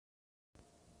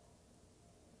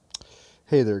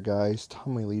Hey there guys,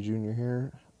 Tommy Lee Jr.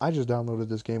 here. I just downloaded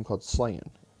this game called Slayin.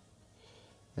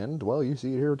 And, well, you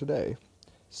see it here today.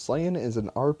 Slayin is an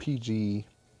RPG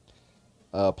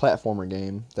platformer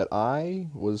game that I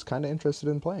was kind of interested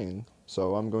in playing.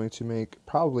 So I'm going to make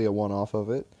probably a one-off of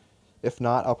it. If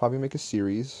not, I'll probably make a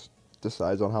series.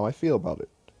 Decides on how I feel about it.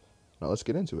 Now let's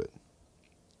get into it.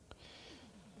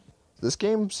 This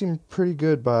game seemed pretty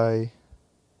good by...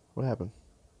 What happened?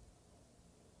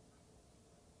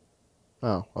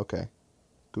 Oh, okay.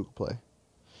 Google Play.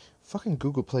 Fucking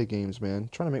Google Play games, man.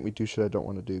 Trying to make me do shit I don't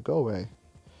want to do. Go away.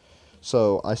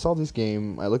 So I saw this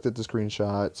game, I looked at the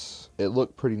screenshots, it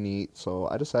looked pretty neat, so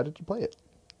I decided to play it.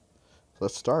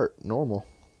 Let's start. Normal.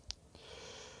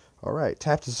 Alright,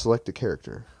 tap to select a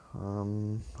character.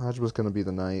 I was gonna be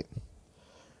the knight.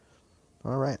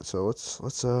 Alright, so let's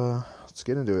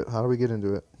get into it. How do we get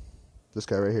into it? This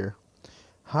guy right here.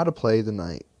 How to play the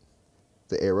knight.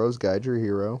 The arrows guide your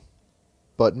hero.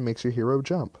 Button makes your hero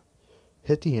jump.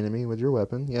 Hit the enemy with your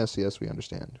weapon. Yes, we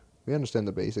understand. We understand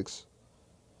the basics.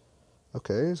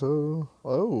 Okay, so...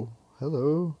 Oh,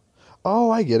 hello.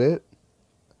 Oh, I get it.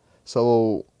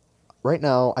 So, right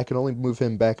now, I can only move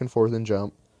him back and forth and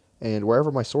jump. And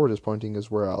wherever my sword is pointing is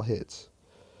where I'll hit.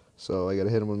 So, I gotta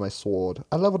hit him with my sword.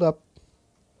 I leveled up.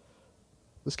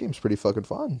 This game's pretty fucking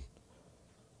fun.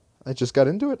 I just got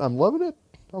into it. I'm loving it.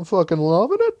 I'm fucking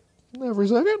loving it. Every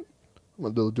second.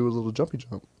 I'm gonna do a little jumpy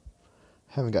jump.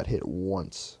 Haven't got hit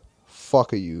once.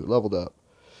 Fuck you. Leveled up.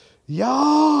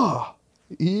 Yeah!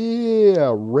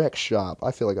 Yeah, wreck shop.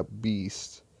 I feel like a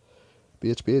beast.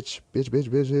 Bitch, bitch, bitch, bitch,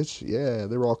 bitch, bitch. Yeah,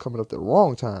 they were all coming up the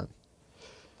wrong time.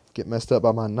 Get messed up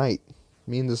by my knight.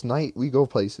 Me and this knight, we go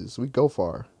places. We go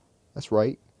far. That's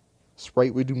right.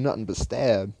 Sprite, we do nothing but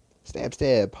stab. Stab,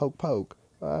 stab, poke, poke.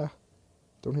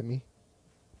 Don't hit me.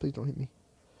 Please don't hit me.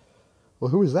 Well,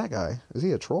 who is that guy? Is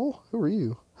he a troll? Who are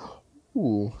you?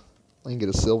 Ooh. I can get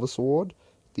a silver sword,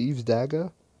 thieves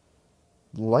dagger,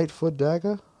 lightfoot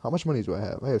dagger. How much money do I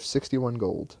have? I have 61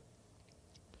 gold.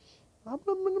 Hmm.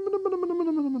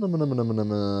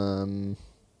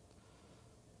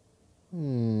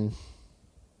 I'm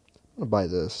gonna buy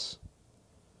this.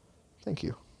 Thank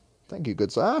you. Thank you,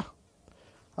 good sir.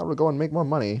 How do I go and make more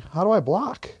money? How do I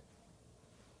block?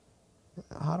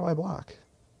 How do I block?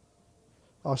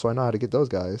 Oh, so I know how to get those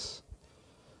guys.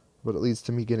 But it leads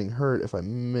to me getting hurt if I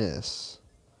miss.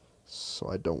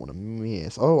 So I don't want to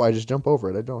miss. Oh, I just jump over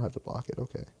it. I don't have to block it.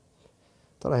 Okay.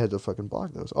 Thought I had to fucking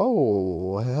block those.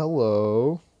 Oh,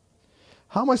 hello.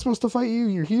 How am I supposed to fight you?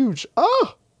 You're huge.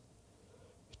 Ah!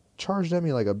 Charged at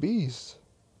me like a beast.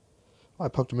 Oh, I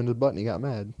poked him in the butt and he got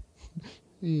mad.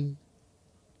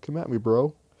 Come at me,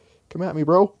 bro. Come at me,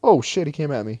 bro. Oh, shit, he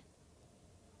came at me.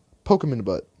 Poke him in the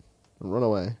butt. And run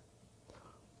away.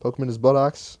 Poke him in his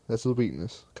buttocks. That's his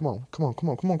weakness. Come on, come on, come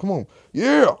on, come on, come on.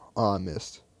 Yeah! Oh, I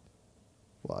missed.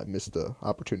 Well, I missed the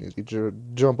opportunity to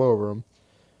jump over him.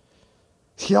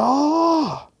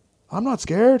 Yeah! I'm not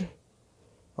scared.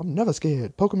 I'm never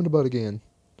scared. Poke him in the butt again.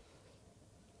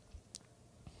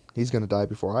 He's gonna die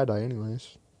before I die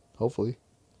anyways. Hopefully.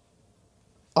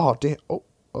 Oh, damn. Oh,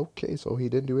 okay, so he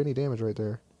didn't do any damage right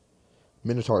there.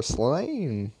 Minotaur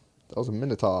slain. That was a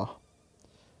Minotaur.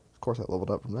 Of course I leveled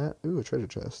up from that. Ooh, a treasure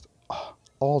chest. Oh,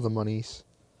 all the monies.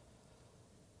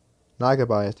 Now I can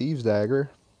buy a thieves dagger.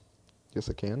 Yes,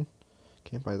 I can.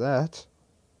 Can't buy that.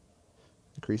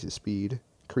 Increases speed.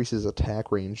 Increases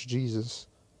attack range. Jesus.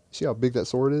 See how big that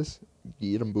sword is?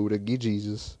 Get him, Buddha. Get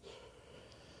Jesus.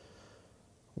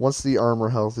 Once the armor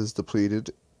health is depleted,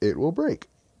 it will break.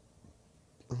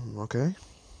 Okay.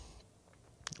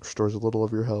 Restores a little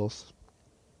of your health.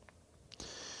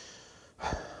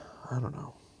 I don't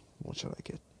know. What should I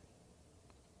get?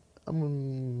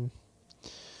 I'm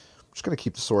just going to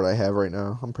keep the sword I have right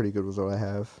now. I'm pretty good with what I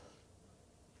have.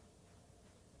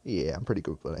 Yeah, I'm pretty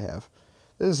good with what I have.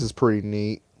 This is pretty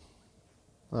neat.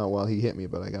 Oh, well, he hit me,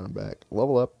 but I got him back.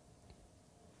 Level up.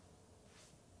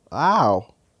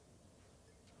 Ow!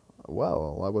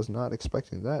 Well, I was not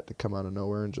expecting that to come out of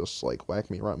nowhere and just, like, whack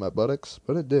me right in my buttocks,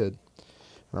 but it did.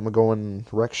 And I'm going to go and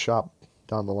wreck shop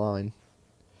down the line.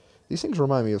 These things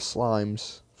remind me of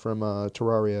slimes from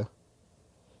Terraria.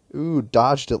 Ooh,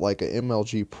 dodged it like an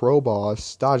MLG Pro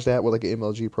Boss. Dodged that with like an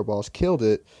MLG Pro Boss. Killed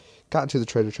it. Got into the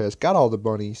treasure chest. Got all the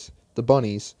bunnies. The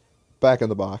bunnies. Back in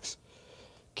the box.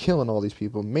 Killing all these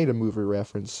people. Made a movie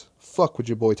reference. Fuck with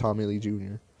your boy Tommy Lee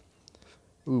Jr.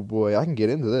 Ooh, boy, I can get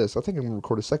into this. I think I'm going to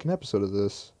record a second episode of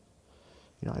this.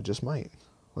 You know, I just might.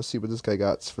 Let's see what this guy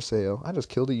got for sale. I just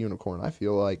killed a unicorn. I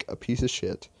feel like a piece of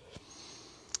shit.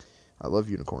 I love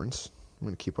unicorns. I'm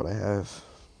going to keep what I have.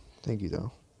 Thank you,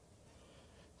 though.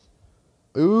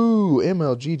 Ooh,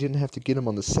 MLG didn't have to get him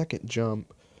on the second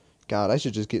jump. God, I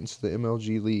should just get into the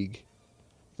MLG league.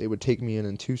 They would take me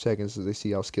in 2 seconds as they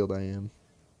see how skilled I am.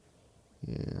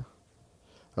 Yeah.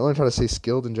 I learned how to say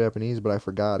skilled in Japanese, but I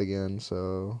forgot again,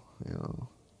 so,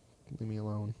 leave me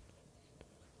alone.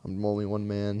 I'm only one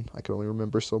man. I can only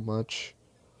remember so much.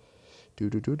 Do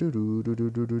do do do do do do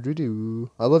do do do do.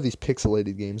 I love these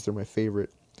pixelated games. They're my favorite.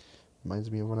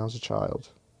 Reminds me of when I was a child.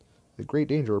 The great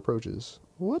danger approaches.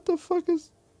 What the fuck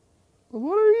is...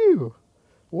 What are you?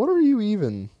 What are you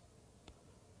even?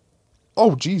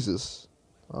 Oh, Jesus.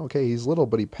 Okay, he's little,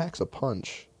 but he packs a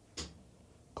punch.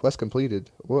 Quest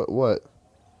completed. What?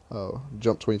 Oh,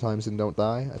 jump 20 times and don't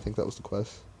die? I think that was the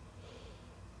quest.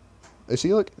 You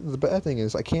see, look, the bad thing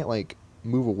is I can't, like,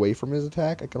 move away from his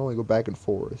attack. I can only go back and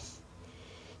forth.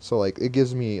 So, like, it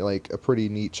gives me, like, a pretty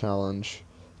neat challenge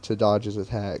to dodge his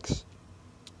attacks.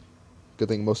 Good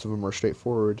thing most of them are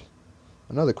straightforward.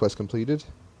 Another quest completed.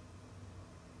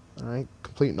 Alright,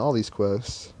 completing all these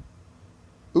quests.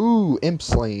 Ooh, imp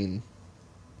slain.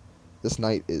 This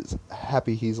knight is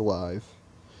happy he's alive.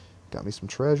 Got me some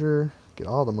treasure. Get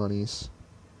all the monies.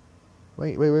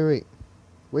 Wait. Wait.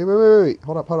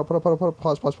 Hold up.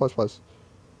 Pause.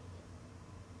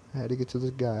 I had to get to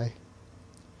this guy.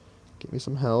 Get me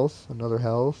some health. Another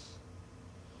health.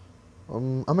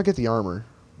 I'm gonna get the armor.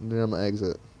 And then I'm gonna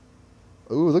exit.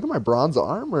 Ooh, look at my bronze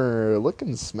armor.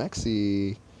 Looking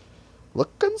smexy.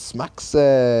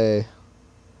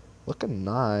 Looking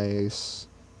nice.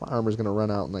 My armor's gonna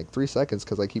run out in like 3 seconds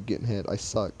because I keep getting hit. I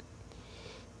suck.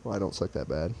 Well, I don't suck that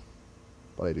bad,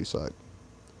 but I do suck.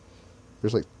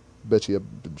 There's like, bet you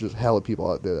just hella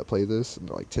people out there that play this and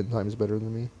they're like 10 times better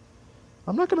than me.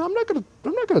 I'm not gonna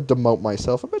demote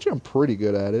myself. I bet you I'm pretty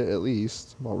good at it, at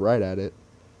least. I'm alright at it.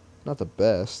 Not the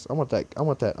best. I want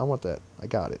that. I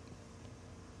got it.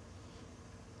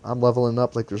 I'm leveling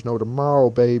up like there's no tomorrow,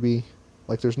 baby.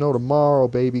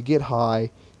 Get high.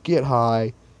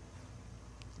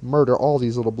 Murder all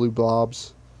these little blue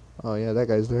blobs. Oh yeah, that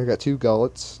guy's there. I got 2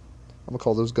 gullets. I'm gonna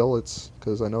call those gullets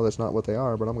because I know that's not what they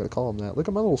are, but I'm gonna call them that. Look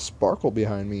at my little sparkle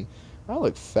behind me. I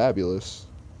look fabulous.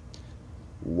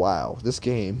 Wow, this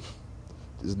game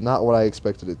is not what I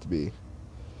expected it to be.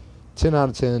 10 out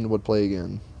of 10 would play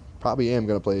again. Probably am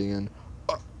gonna play again.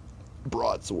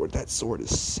 Broadsword. That sword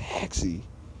is sexy.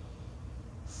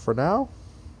 For now,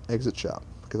 exit shop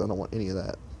because I don't want any of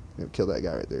that. I'm gonna kill that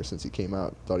guy right there since he came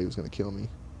out. Thought he was gonna kill me.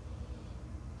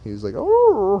 He was like,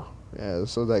 oh, yeah.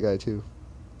 So that guy too.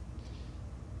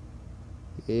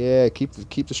 Yeah, keep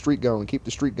the streak going. Keep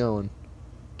the streak going.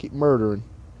 Keep murdering.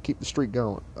 Keep the streak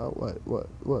going. Oh,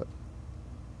 what?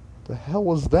 The hell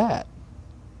was that?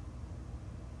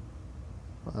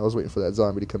 I was waiting for that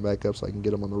zombie to come back up so I can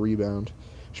get him on the rebound.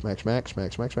 Smack. Smack.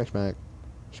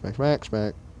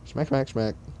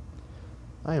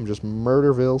 I am just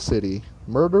Murderville City.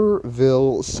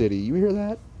 You hear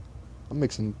that? I'm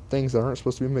mixing things that aren't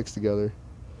supposed to be mixed together.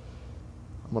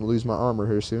 I'm going to lose my armor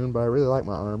here soon, but I really like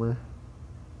my armor.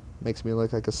 Makes me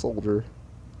look like a soldier.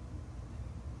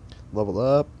 Level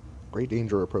up. Great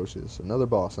danger approaches. Another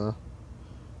boss, huh?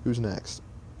 Who's next?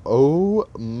 Oh,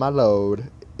 my lord.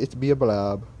 It's be a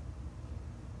blob.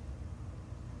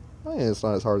 I mean, it's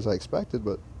not as hard as I expected,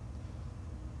 but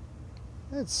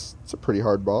it's a pretty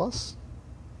hard boss.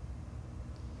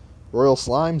 Royal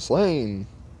Slime slain.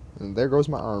 And there goes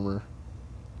my armor.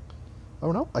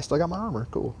 Oh no, I still got my armor.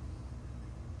 Cool.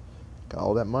 Got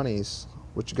all that monies.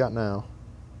 What you got now?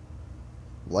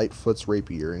 Lightfoot's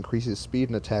Rapier. Increases speed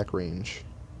and attack range.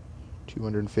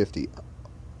 250.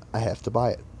 I have to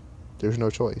buy it. There's no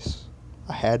choice.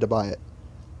 I had to buy it.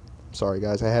 Sorry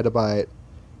guys, I had to buy it.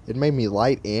 It made me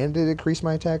light and it increased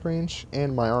my attack range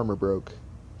and my armor broke.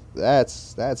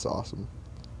 That's awesome.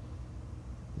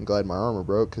 I'm glad my armor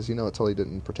broke because it totally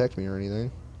didn't protect me or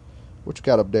anything. What you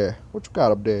got up there?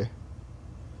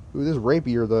 Ooh, this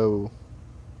rapier though.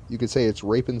 You could say it's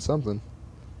raping something.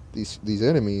 These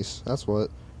enemies. That's what.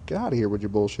 Get out of here with your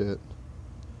bullshit.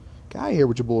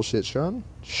 Shun.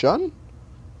 Shun?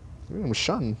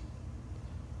 Shun.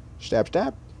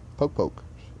 Stab. Poke.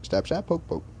 Stab,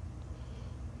 poke.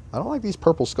 I don't like these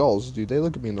purple skulls, dude. They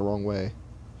look at me in the wrong way.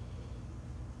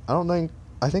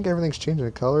 I think everything's changing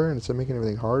in color and it's making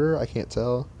everything harder. I can't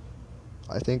tell.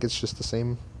 I think it's just the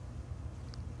same.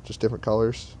 Just different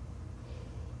colors.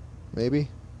 Maybe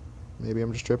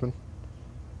I'm just tripping.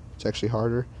 It's actually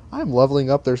harder. I'm leveling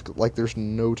up. There's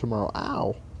no tomorrow.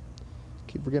 Ow.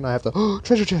 Keep forgetting I have to...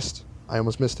 treasure chest! I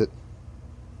almost missed it.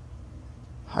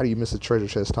 How do you miss a treasure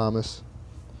chest, Thomas?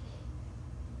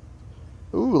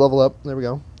 Ooh, level up. There we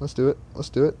go. Let's do it. Let's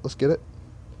get it.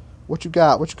 What you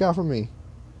got? What you got for me?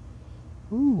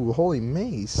 Ooh, holy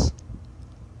mace.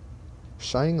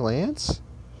 Shining Lance?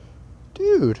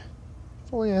 Dude,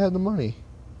 if only I had the money.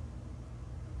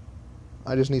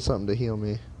 I just need something to heal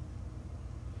me.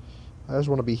 I just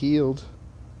want to be healed.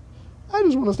 I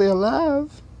just want to stay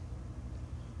alive.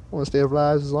 I want to stay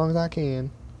alive as long as I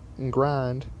can. And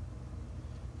grind.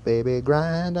 Baby,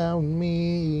 grind on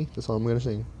me. That's all I'm going to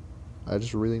sing. I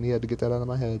just really needed to get that out of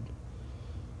my head.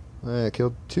 I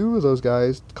killed 2 of those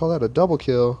guys. Call that a double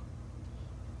kill.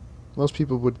 Most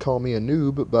people would call me a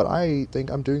noob, but I think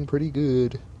I'm doing pretty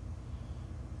good.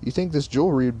 You think this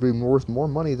jewelry would be worth more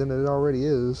money than it already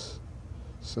is,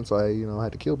 since I,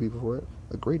 had to kill people for it.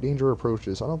 A great danger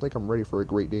approaches. I don't think I'm ready for a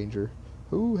great danger.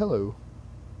 Ooh, hello.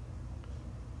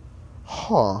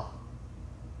 Huh.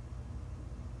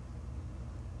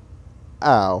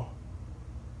 Ow.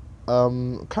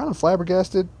 Kind of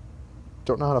flabbergasted.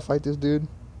 Don't know how to fight this dude.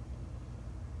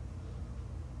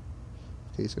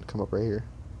 Okay, he's gonna come up right here.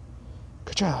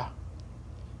 Ka-cha!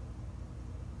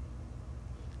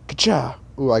 Ka-cha!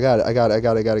 Ooh, I got it.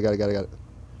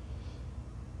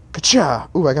 Ka-cha!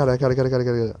 Ooh, I got it.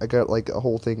 I got like a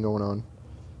whole thing going on.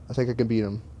 I think I can beat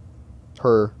him.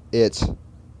 Her. It. I'm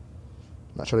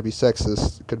not trying to be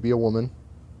sexist. It could be a woman.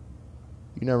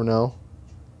 You never know.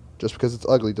 Just because it's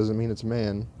ugly doesn't mean it's a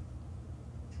man.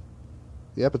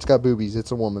 Yep, it's got boobies.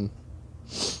 It's a woman.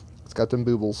 It's got them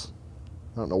boobles.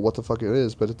 I don't know what the fuck it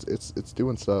is, but it's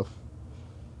doing stuff.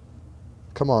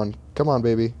 Come on,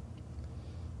 baby.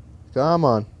 Come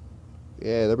on.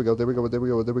 Yeah, there we go.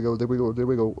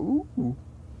 Ooh.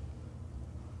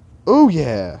 Oh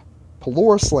yeah.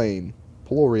 Slayin.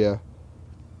 Peloria.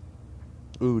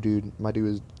 Ooh, dude, my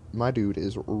dude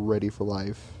is ready for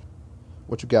life.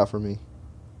 What you got for me?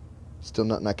 Still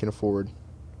nothing I can afford.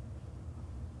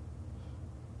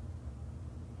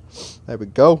 There we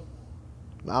go.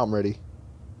 Now I'm ready.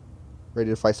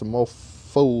 Ready to fight some more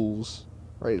fools.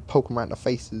 Ready to poke them right in the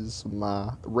faces with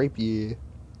my rapier.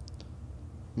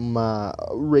 And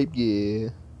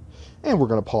we're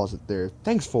going to pause it there.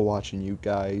 Thanks for watching, you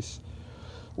guys.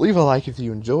 Leave a like if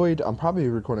you enjoyed. I'm probably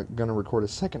going to record a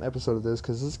second episode of this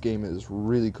because this game is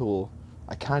really cool.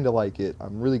 I kind of like it.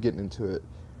 I'm really getting into it.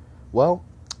 Well,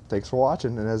 thanks for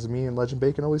watching. And as me and Legend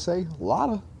Bacon always say,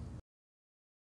 Lotta.